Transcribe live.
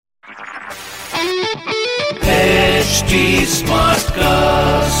HT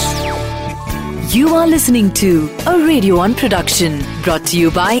Smartcast. You are listening to a Radio 1 production brought to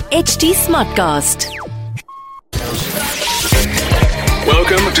you by HT Smartcast.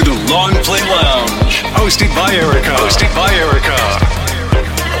 Welcome to the Long Play Lounge, hosted by Erica.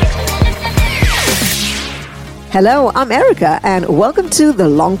 Hello, I'm Erica, and welcome to the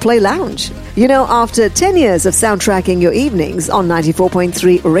Long Play Lounge. You know, after 10 years of soundtracking your evenings on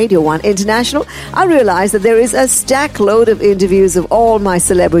 94.3 Radio 1 International, I realized that there is a stack load of interviews of all my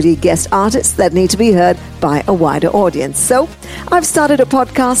celebrity guest artists that need to be heard by a wider audience. So, I've started a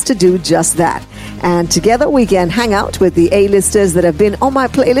podcast to do just that. And together we can hang out with the A-listers that have been on my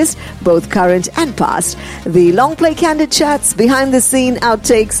playlist, both current and past. The Long Play Candid Chats, behind-the-scene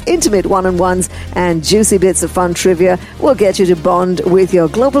outtakes, intimate one-on-ones, and juicy bits of fun trivia will get you to bond with your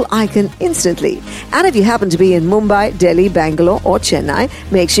global icon instantly. And if you happen to be in Mumbai, Delhi, Bangalore, or Chennai,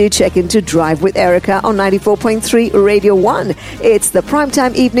 make sure you check into Drive with Erica on 94.3 Radio 1. It's the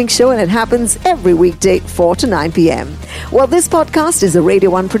primetime evening show, and it happens every weekday, 4 to 9 p.m. Well, this podcast is a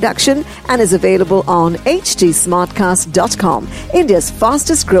Radio 1 production and is available on htsmartcast.com, India's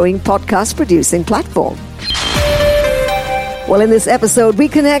fastest growing podcast producing platform. Well, in this episode, we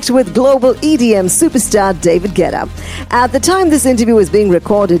connect with global EDM superstar David Guetta. At the time this interview was being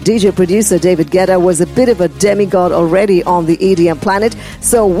recorded, DJ-producer David Guetta was a bit of a demigod already on the EDM planet,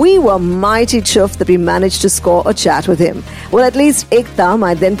 so we were mighty chuffed that we managed to score a chat with him. Well, at least Ekta,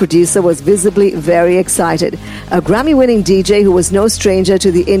 my then producer, was visibly very excited. A Grammy-winning DJ who was no stranger to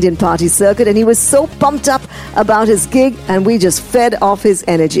the Indian party circuit, and he was so pumped up about his gig, and we just fed off his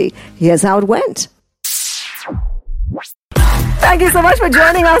energy. Here's how it went. Thank you so much for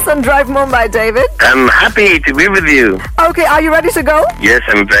joining us on Drive Mumbai, David. I'm happy to be with you. Okay, are you ready to go? Yes,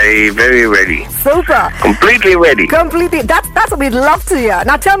 I'm very, very ready. Super. Completely ready. Completely. That's what we'd love to hear.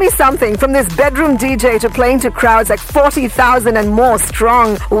 Now tell me something. From this bedroom DJ to playing to crowds like 40,000 and more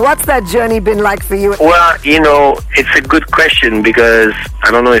strong, what's that journey been like for you? Well, you know, it's a good question because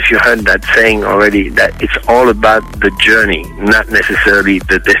I don't know if you heard that saying already, that it's all about the journey, not necessarily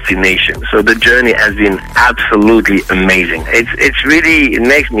the destination. So the journey has been absolutely amazing. It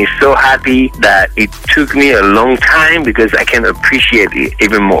makes me so happy that it took me a long time because I can appreciate it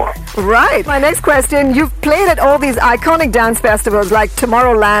even more. Right. My next question, you've played at all these iconic dance festivals like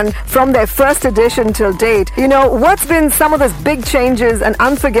Tomorrowland from their first edition till date. You know, what's been some of those big changes and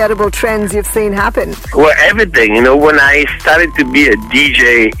unforgettable trends you've seen happen? Well, everything. You know, when I started to be a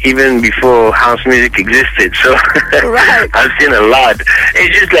DJ even before house music existed, so right. I've seen a lot.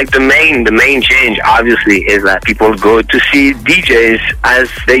 It's just like the main change, obviously, is that people go to see DJs as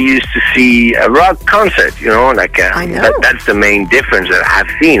they used to see a rock concert, you know, like I know. That's the main difference that I've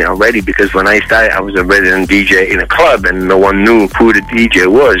seen already, because when I started, I was a resident DJ in a club and no one knew who the DJ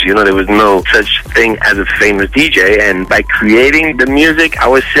was. You know, there was no such thing as a famous DJ, and by creating the music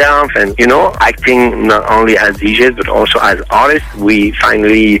ourselves and, you know, acting not only as DJs but also as artists, we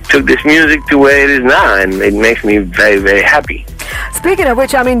finally took this music to where it is now, and it makes me very, very happy. Speaking of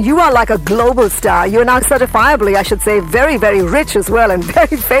which, I mean, you are like a global star. You're now certifiably, I should say, very, very rich as well and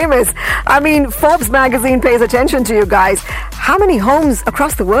very famous. I mean, Forbes magazine pays attention to you guys. How many homes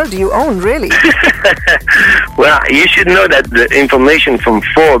across the world do you own, really? Well, you should know that the information from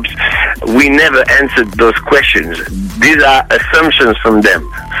Forbes, we never answered those questions. These are assumptions from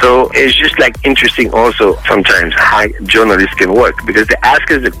them. So it's just like interesting also sometimes how journalists can work, because they ask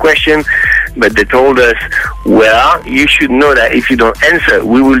us a question, but they told us, well, you should know that if you don't answer,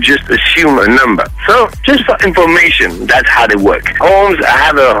 we will just assume a number. So just for information, that's how they work. Homes, I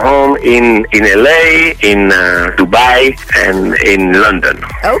have a home in LA, in Dubai, and in London.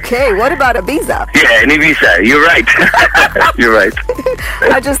 Okay, what about Ibiza? Yeah, in Ibiza, you're right. You're right.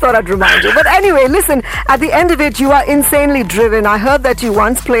 I just thought I'd remind you. But anyway, listen, at the end of it, you are insanely driven. I heard that you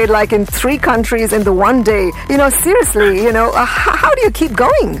once played like in 3 countries in the one day. You know, seriously, you know, how do you keep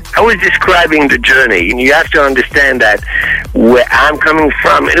going? I was describing the journey. You have to understand that where I'm coming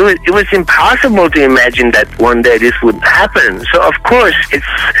from, it was impossible to imagine that one day this would happen. So of course, it's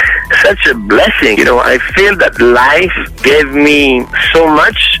such a blessing. You know, I feel that life gave me so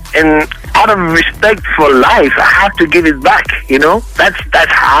much, and out of respect for life, I have to give it back, you know? That's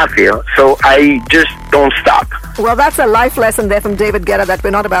how I feel. So I just don't stop. Well, that's a life lesson there from David Guetta that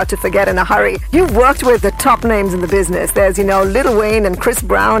we're not about to forget in a hurry. You've worked with the top names in the business. There's, you know, Lil Wayne and Chris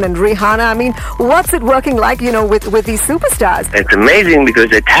Brown and Rihanna. I mean, what's it working like, you know, with these superstars? It's amazing because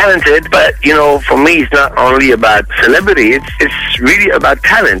they're talented, but, you know, for me, it's not only about celebrity. It's really about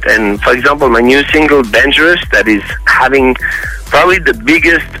talent. And, for example, my new single, Dangerous, that is having Probably the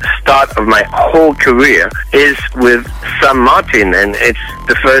biggest start of my whole career is with Sam Martin, and it's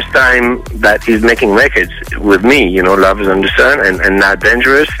the first time that he's making records with me, you know, Love is on the Sun and Not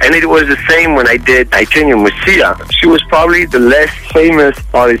Dangerous. And it was the same when I did Titanium with Sia. She was probably the less famous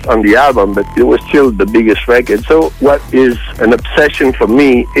artist on the album, but it was still the biggest record. So what is an obsession for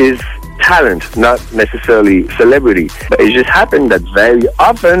me is talent, not necessarily celebrity. But it just happened that very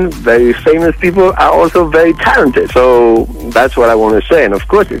often very famous people are also very talented. So that's what I want to say. And of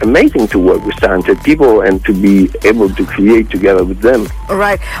course, it's amazing to work with talented people and to be able to create together with them. All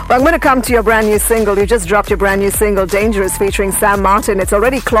right. Well, I'm going to come to your brand new single. You just dropped your brand new single, Dangerous, featuring Sam Martin. It's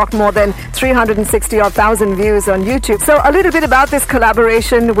already clocked more than 360,000 views on YouTube. So a little bit about this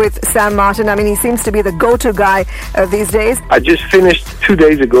collaboration with Sam Martin. I mean, he seems to be the go-to guy these days. I just finished 2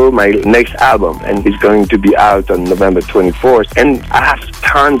 days ago my next album, and it's going to be out on November 24th. And I have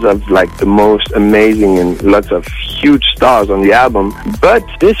tons of like the most amazing and lots of huge stars on the album. But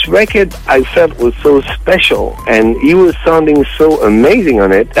this record I felt was so special, and he was sounding so amazing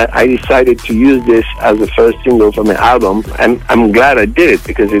on it that I decided to use this as the first single for my album. And I'm glad I did it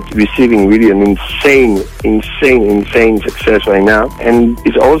because it's receiving really an insane success right now. And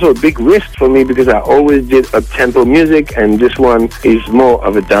it's also a big risk for me because I always did up-tempo music, and this one is more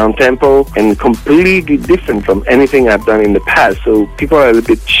of a down-tempo and completely different from anything I've done in the past. So people are a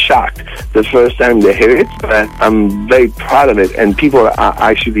little bit shocked the first time they hear it, but I'm very proud of it, and people are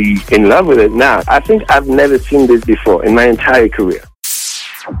actually in love with it now. I think I've never seen this before in my entire career.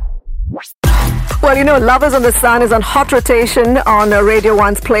 Well, you know, Lovers on the Sun is on hot rotation on Radio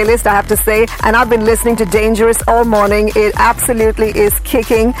 1's playlist, I have to say. And I've been listening to Dangerous all morning. It absolutely is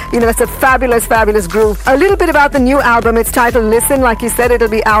kicking. You know, it's a fabulous, fabulous groove. A little bit about the new album. It's titled Listen. Like you said, it'll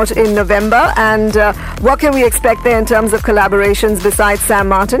be out in November. And what can we expect there in terms of collaborations besides Sam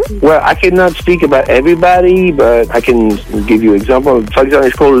Martin? Well, I cannot speak about everybody, but I can give you an example. For example,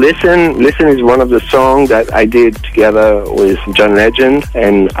 it's called Listen. Listen is one of the songs that I did together with John Legend.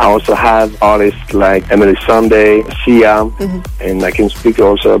 And I also have artists like Emily Sunday, Sia, and I can speak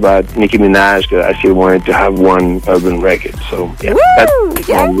also about Nicki Minaj, because I still wanted to have one urban record. So, yeah, that's what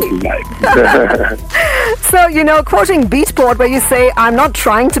I'm looking like. So, you know, quoting Beatport, where you say, I'm not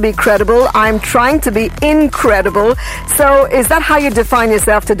trying to be credible, I'm trying to be incredible. So, is that how you define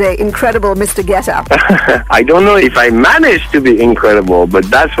yourself today, incredible Mr. Guetta? I don't know if I managed to be incredible, but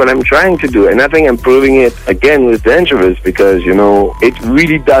that's what I'm trying to do. And I think I'm proving it again with Dangerous, because, you know, it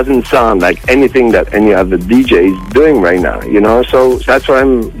really doesn't sound like anything that any other DJ is doing right now, you know. So that's what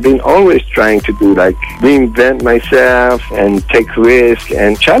I'm been always trying to do, like reinvent myself and take risks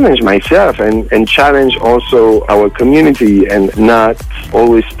and challenge myself and challenge also our community and not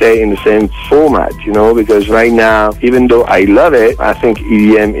always stay in the same format, you know, because right now, even though I love it, I think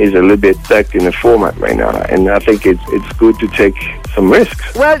EDM is a little bit stuck in a format right now, and I think it's good to take some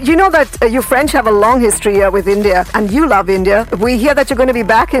risks. Well, you know that you French have a long history with India, and you love India. We hear that you're going to be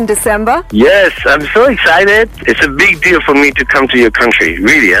back in December. Yes, I'm so excited. It's a big deal for me to come to your country,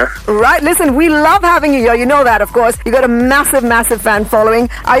 really, huh? Right, listen, we love having you here. You know that, of course. You got a massive, massive fan following.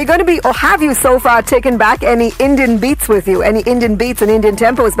 Are you going to be, or have you so far taken back any Indian beats with you? Any Indian beats and Indian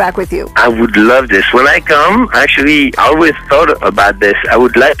tempos back with you? I would love this. When I come, actually, I always thought about this. I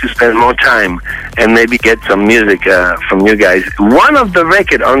would like to spend more time and maybe get some music from you guys. One of the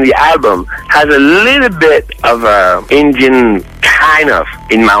records on the album has a little bit of Indian kind of,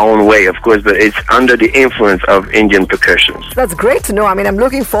 in my own way, of course, but it's under the influence of Indian percussions. That's great to know. I mean, I'm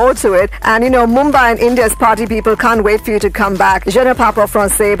looking forward to it. And, you know, Mumbai and India's party people can't wait for you to come back. Je ne parle pas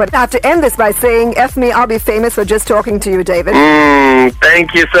français, but I have to end this by saying, F me, I'll be famous for just talking to you, David.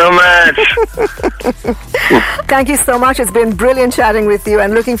 Thank you so much. Thank you so much. It's been brilliant chatting with you,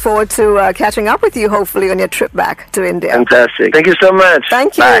 and looking forward to catching up with you, hopefully, on your trip back to India. Fantastic. Thank you so much.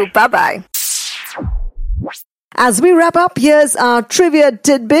 Thank you. Bye. Bye-bye. As we wrap up, here's our trivia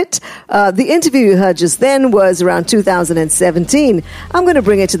tidbit. The interview you heard just then was around 2017. I'm going to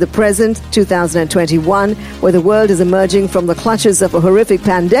bring it to the present, 2021, where the world is emerging from the clutches of a horrific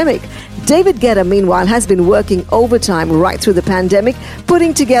pandemic. David Guetta, meanwhile, has been working overtime right through the pandemic,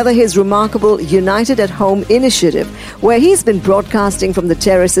 putting together his remarkable United at Home initiative, where he's been broadcasting from the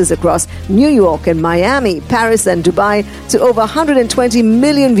terraces across New York and Miami, Paris and Dubai to over 120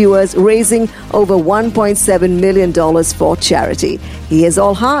 million viewers, raising over $1.7 million for charity. He is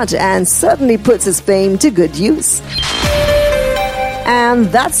all heart and certainly puts his fame to good use. And And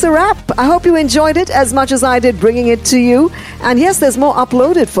that's a wrap. I hope you enjoyed it as much as I did bringing it to you. And yes, there's more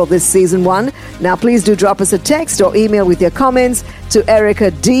uploaded for this season 1. Now, please do drop us a text or email with your comments to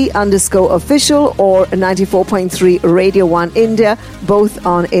EricaD_official or 94.3 Radio 1 India, both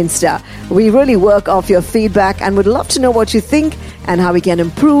on Insta. We really work off your feedback and would love to know what you think and how we can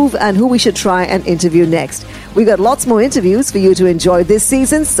improve and who we should try and interview next. We got lots more interviews for you to enjoy this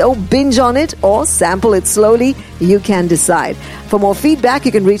season, so binge on it or sample it slowly. You can decide. For more feedback,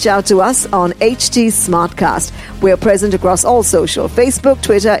 you can reach out to us on HT Smartcast. We are present across all social: Facebook,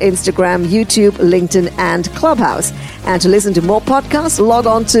 Twitter, Instagram, YouTube, LinkedIn, and Clubhouse. And to listen to more podcasts, log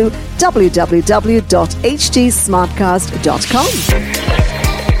on to www.htsmartcast.com.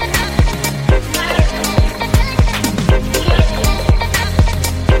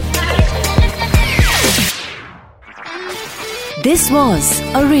 This was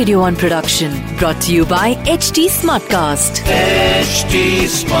a Radio 1 production brought to you by HT Smartcast. HT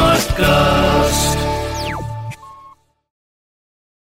Smartcast.